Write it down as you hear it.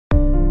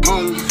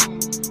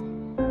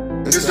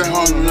It's that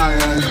Harlem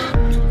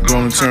life.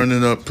 Gonna turn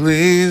it up,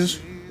 please.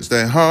 It's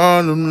that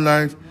Harlem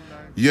life.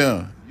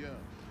 Yeah.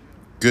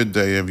 Good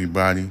day,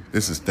 everybody.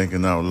 This is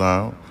Thinking Out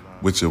Loud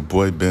with your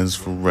boy Benz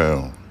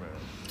Pharrell.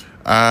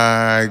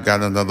 I got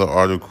another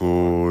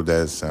article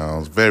that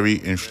sounds very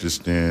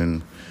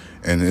interesting,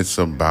 and it's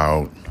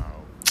about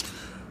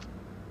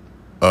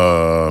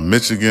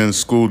Michigan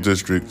school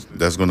district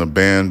that's going to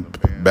ban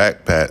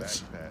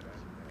backpacks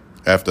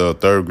after a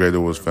third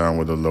grader was found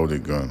with a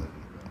loaded gun.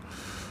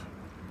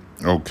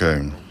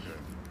 Okay.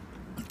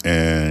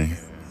 And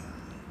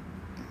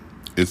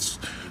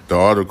the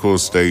article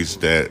states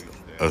that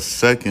a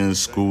second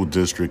school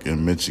district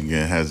in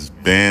Michigan has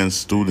banned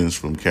students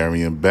from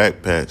carrying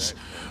backpacks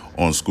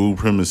on school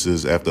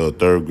premises after a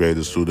third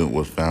grader student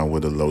was found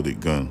with a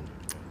loaded gun.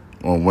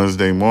 On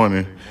Wednesday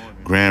morning,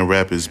 Grand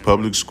Rapids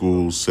Public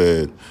Schools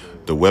said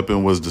the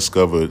weapon was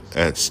discovered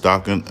at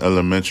Stockton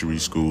Elementary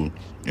School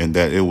and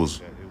that it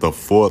was the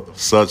fourth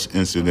such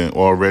incident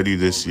already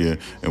this year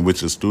in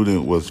which a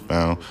student was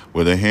found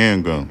with a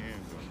handgun.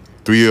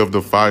 3 of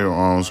the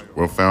firearms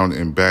were found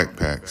in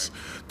backpacks.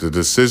 The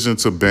decision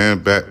to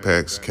ban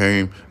backpacks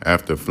came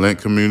after Flint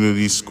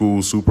Community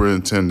School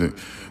Superintendent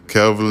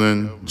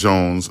Kelvin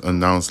Jones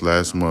announced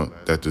last month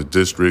that the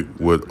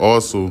district would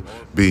also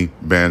be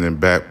banning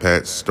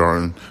backpacks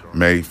starting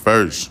May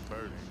 1st.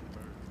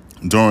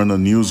 During a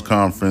news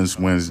conference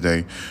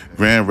Wednesday,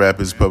 Grand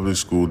Rapids Public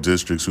School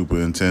District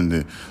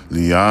Superintendent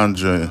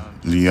Leandrian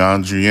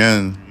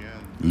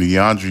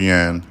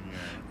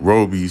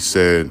Roby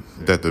said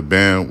that the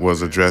ban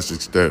was a drastic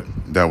step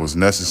that was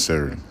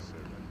necessary.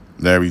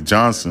 Larry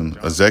Johnson,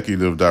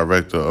 Executive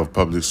Director of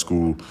Public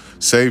School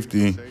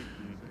Safety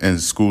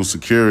and School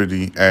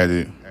Security,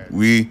 added,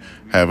 "We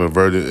have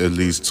averted at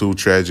least 2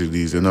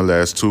 tragedies in the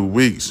last 2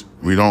 weeks.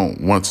 We don't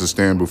want to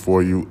stand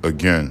before you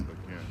again."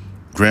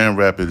 Grand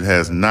Rapids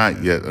has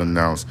not yet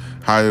announced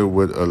how it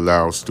would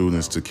allow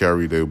students to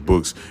carry their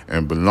books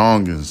and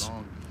belongings.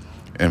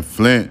 In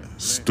Flint,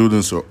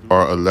 students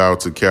are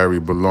allowed to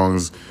carry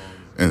belongings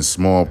in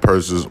small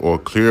purses or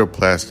clear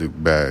plastic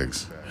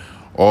bags.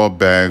 All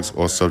bags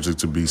are subject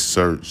to be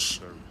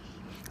searched.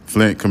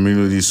 Flint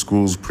Community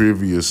Schools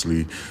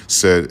previously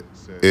said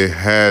it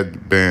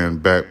had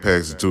banned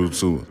backpacks due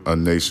to a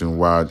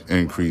nationwide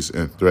increase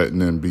in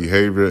threatening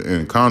behavior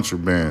and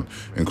contraband,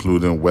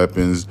 including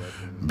weapons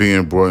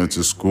being brought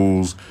into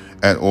schools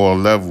at all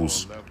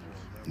levels.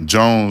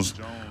 Jones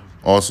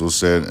also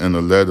said in a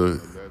letter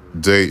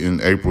dated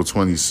April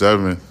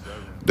 27th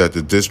that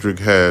the district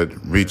had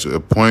reached a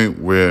point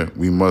where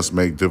we must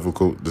make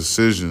difficult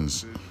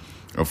decisions.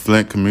 At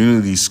Flint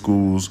Community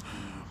Schools,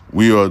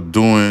 we are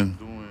doing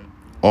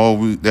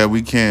all that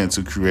we can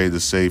to create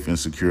a safe and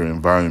secure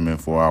environment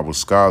for our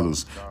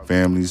scholars,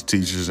 families,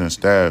 teachers, and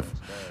staff,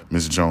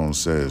 Ms. Jones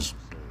says.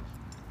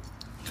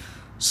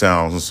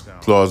 Sounds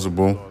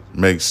plausible,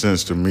 makes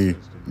sense to me.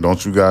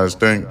 Don't you guys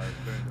think?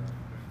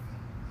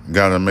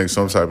 Gotta make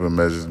some type of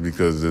measures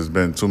because there's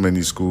been too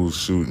many school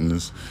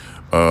shootings.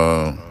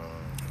 The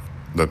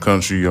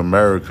country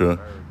America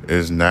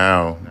is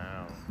now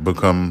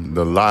become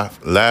the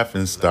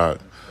laughing stock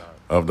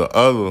of the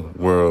other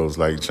worlds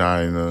like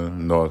China,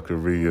 North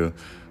Korea.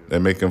 They're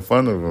making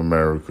fun of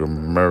America.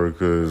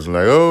 America is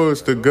like, oh,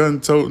 it's the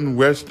gun-toting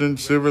Western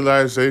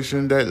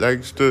civilization that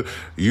likes to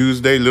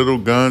use their little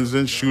guns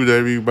and shoot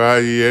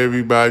everybody.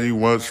 Everybody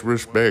wants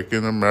respect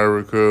in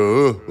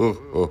America.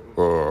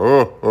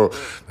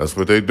 That's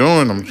what they're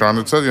doing. I'm trying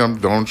to tell you,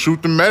 don't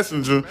shoot the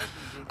messenger.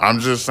 I'm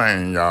just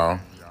saying, y'all.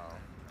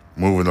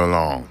 Moving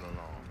along.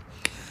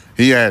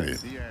 He added,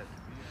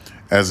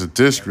 as a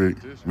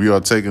district, we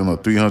are taking a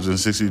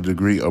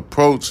 360-degree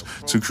approach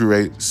to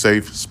create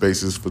safe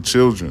spaces for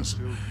children's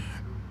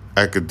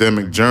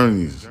academic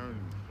journeys.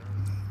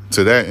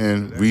 To that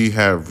end, we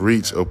have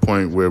reached a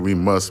point where we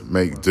must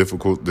make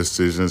difficult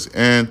decisions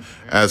and,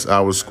 as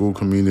our school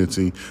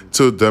community,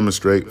 to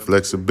demonstrate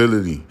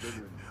flexibility,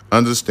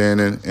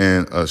 understanding,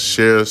 and a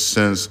shared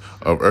sense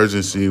of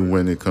urgency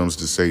when it comes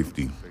to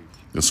safety.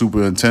 The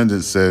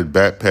superintendent said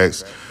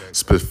backpacks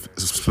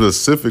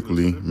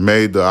specifically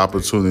made the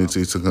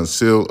opportunity to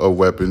conceal a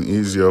weapon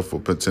easier for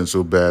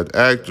potential bad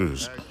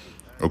actors.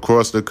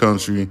 Across the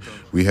country,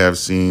 we have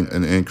seen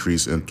an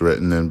increase in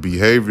threatening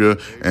behavior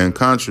and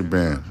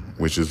contraband,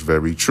 which is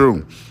very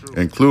true,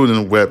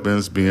 including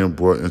weapons being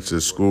brought into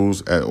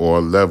schools at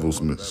all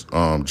levels, Ms.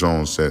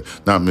 Jones said.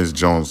 Not Ms.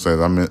 Jones said,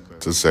 I meant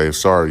to say,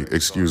 sorry,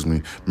 excuse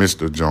me,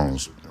 Mr.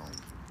 Jones.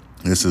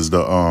 This is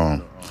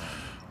the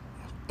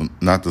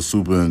not the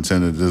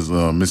superintendent. This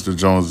Mr.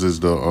 Jones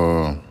is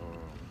the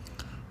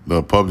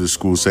public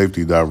school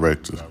safety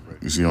director.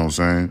 You see what I'm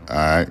saying? All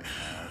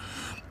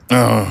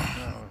right.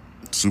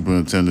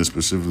 Superintendent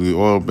specifically,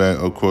 all back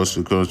across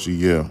the country.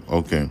 Yeah,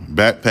 okay.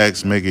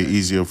 Backpacks make it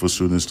easier for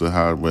students to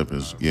hide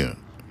weapons. Yeah,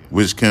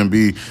 which can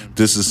be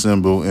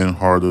disassembled and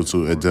harder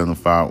to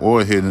identify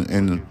or hidden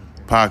in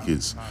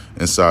pockets,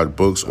 inside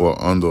books, or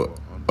under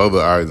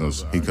other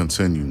items. He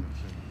continued.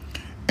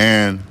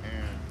 And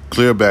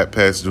clear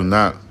backpacks do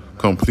not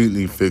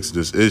completely fix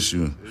this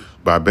issue,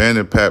 By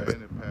banning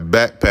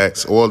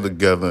backpacks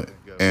altogether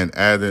and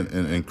adding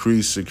an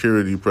increased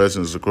security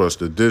presence across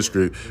the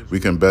district, we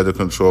can better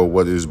control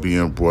what is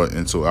being brought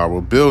into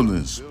our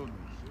buildings.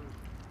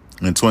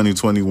 In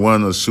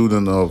 2021, a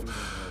shooting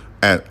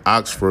at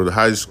Oxford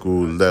High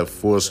School left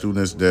 4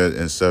 students dead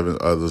and 7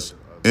 others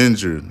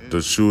injured.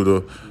 The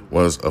shooter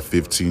was a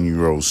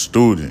 15-year-old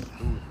student.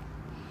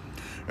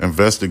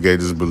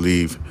 Investigators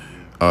believe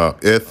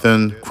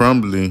Ethan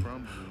Crumbly,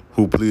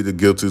 who pleaded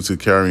guilty to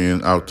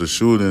carrying out the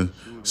shooting,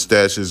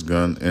 stashed his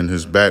gun in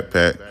his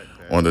backpack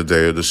on the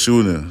day of the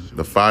shooting.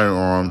 The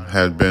firearm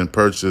had been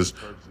purchased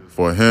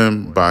for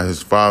him by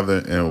his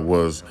father and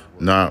was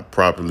not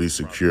properly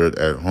secured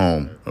at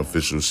home,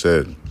 officials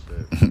said.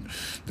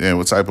 Damn,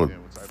 what type of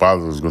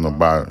father is going to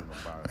buy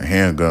a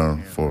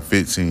handgun for a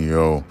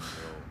 15-year-old?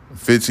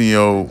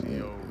 15-year-old,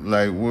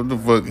 like, what the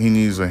fuck he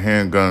needs a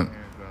handgun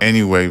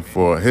anyway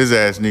for? His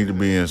ass need to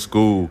be in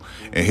school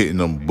and hitting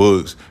them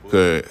books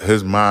because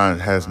his mind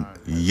has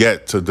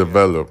yet to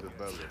develop.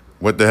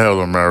 What the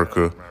hell,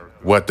 America?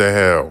 What the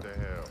hell?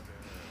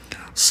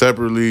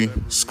 Separately,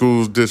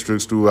 school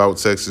districts throughout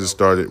Texas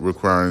started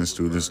requiring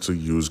students to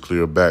use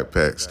clear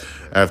backpacks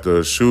after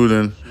a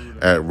shooting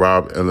at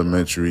Robb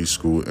Elementary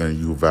School in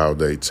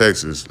Uvalde,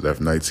 Texas, left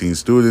 19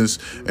 students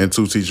and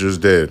 2 teachers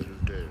dead.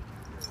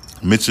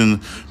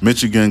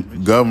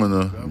 Michigan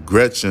Governor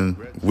Gretchen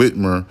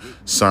Whitmer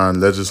signed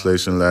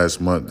legislation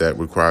last month that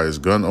requires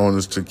gun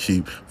owners to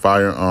keep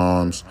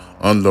firearms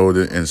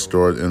unloaded and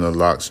stored in a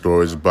locked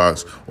storage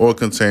box or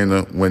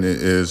container when it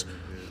is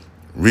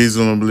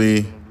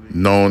reasonably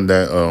known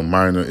that a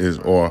minor is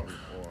or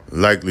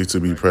likely to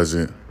be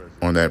present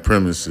on that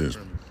premises.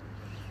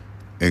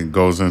 It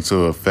goes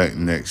into effect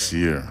next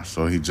year.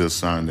 So he just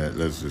signed that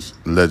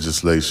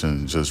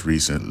legislation just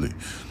recently.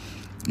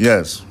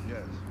 Yes,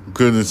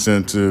 good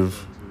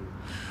incentive,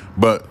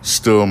 but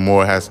still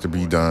more has to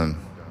be done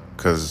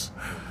because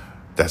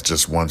that's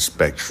just one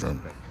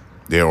spectrum.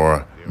 There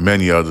are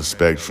many other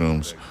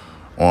spectrums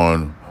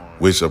on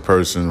which a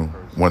person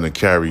want to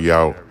carry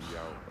out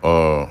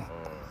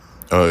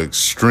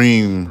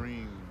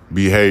extreme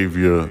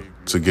behavior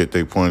to get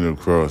their point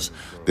across.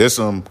 There's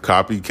some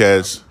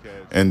copycats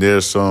and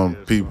there's some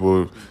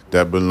people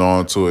that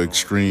belong to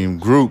extreme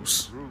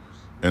groups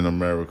in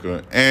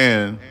America,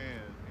 and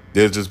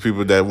there's just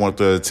people that want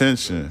the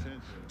attention.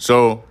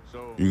 So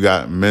you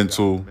got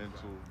mental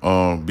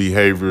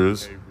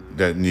behaviors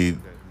that need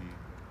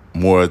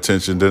more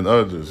attention than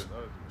others.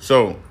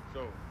 So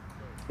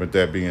with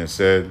that being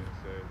said,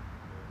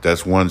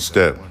 that's one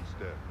step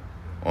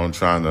on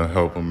trying to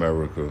help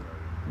America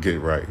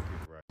get right.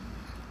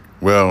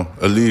 Well,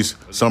 at least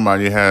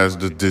somebody has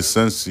the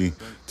decency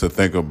to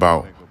think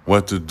about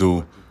what to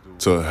do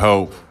to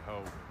help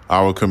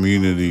our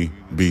community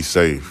be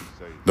safe.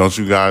 Don't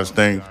you guys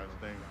think?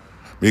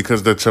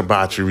 Because the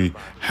debauchery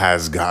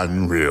has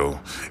gotten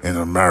real in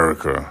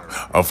America.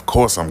 Of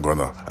course I'm going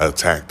to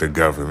attack the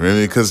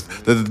government because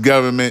the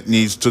government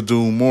needs to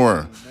do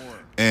more.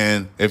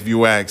 And if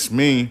you ask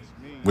me,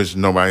 which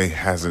nobody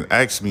hasn't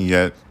asked me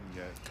yet,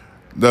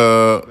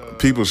 the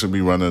people should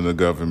be running the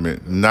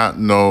government, not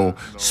no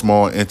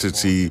small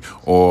entity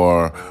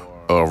or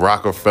a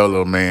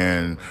Rockefeller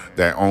man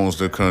that owns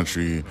the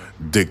country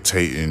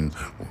dictating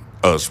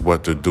us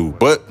what to do.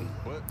 But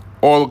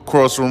all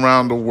across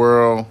around the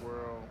world,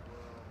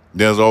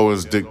 there's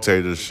always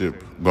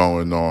dictatorship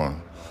going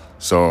on.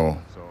 So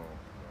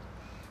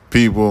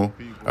people,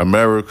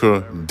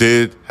 America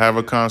did have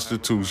a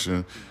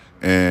constitution,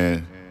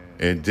 and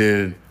it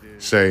did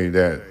say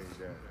that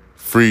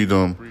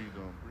freedom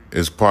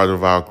is part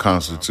of our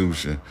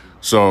Constitution.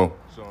 So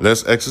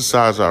let's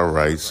exercise our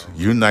rights,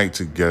 unite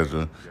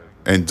together,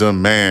 and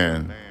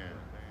demand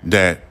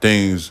that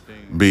things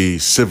be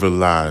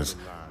civilized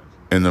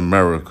in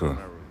America.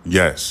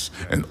 Yes,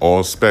 in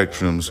all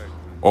spectrums,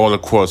 all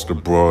across the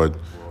board.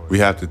 We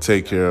have to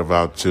take care of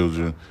our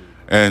children,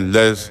 and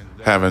let's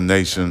have a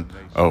nation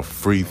of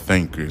free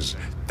thinkers.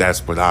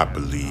 That's what I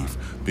believe,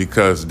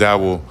 because that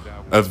will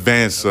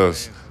advance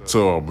us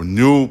to a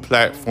new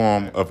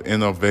platform of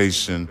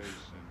innovation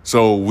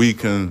so we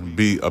can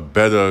be a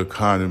better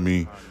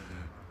economy,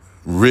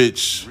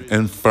 rich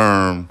and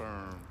firm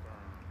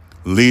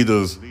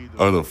leaders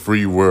of the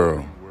free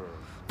world.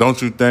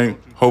 Don't you think?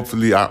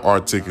 Hopefully I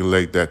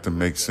articulate that to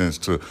make sense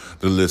to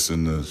the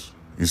listeners.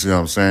 You see what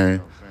I'm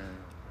saying?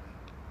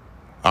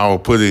 I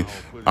don't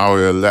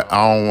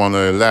want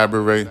to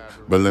elaborate,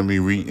 but let me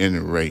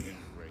reiterate.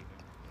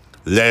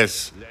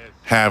 Let's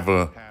have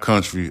a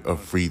country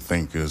of free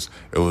thinkers.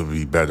 It would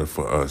be better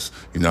for us.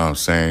 You know what I'm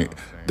saying?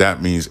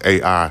 That means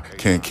AI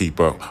can't keep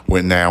up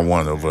with now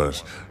one of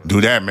us.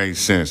 Do that make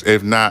sense?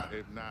 If not,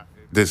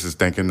 this is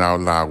Thinking Out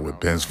Loud with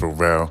Ben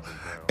Farrell.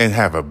 And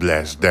have a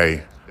blessed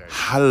day.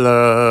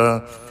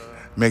 Holla.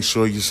 Make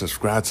sure you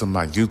subscribe to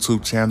my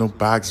YouTube channel,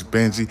 Box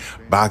Benji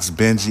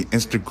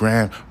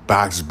Instagram,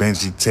 Box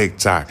Benji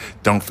TikTok.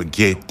 Don't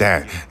forget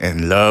that.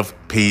 And love,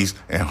 peace,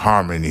 and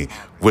harmony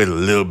with a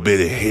little bit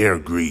of hair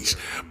grease.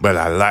 But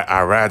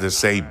I rather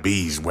say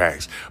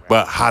beeswax.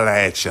 But holla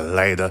at you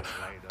later.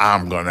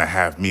 I'm gonna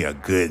have me a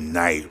good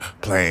night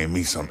playing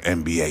me some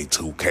NBA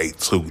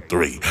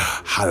 2K23.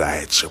 Holla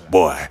at your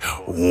boy.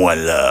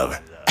 One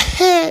love.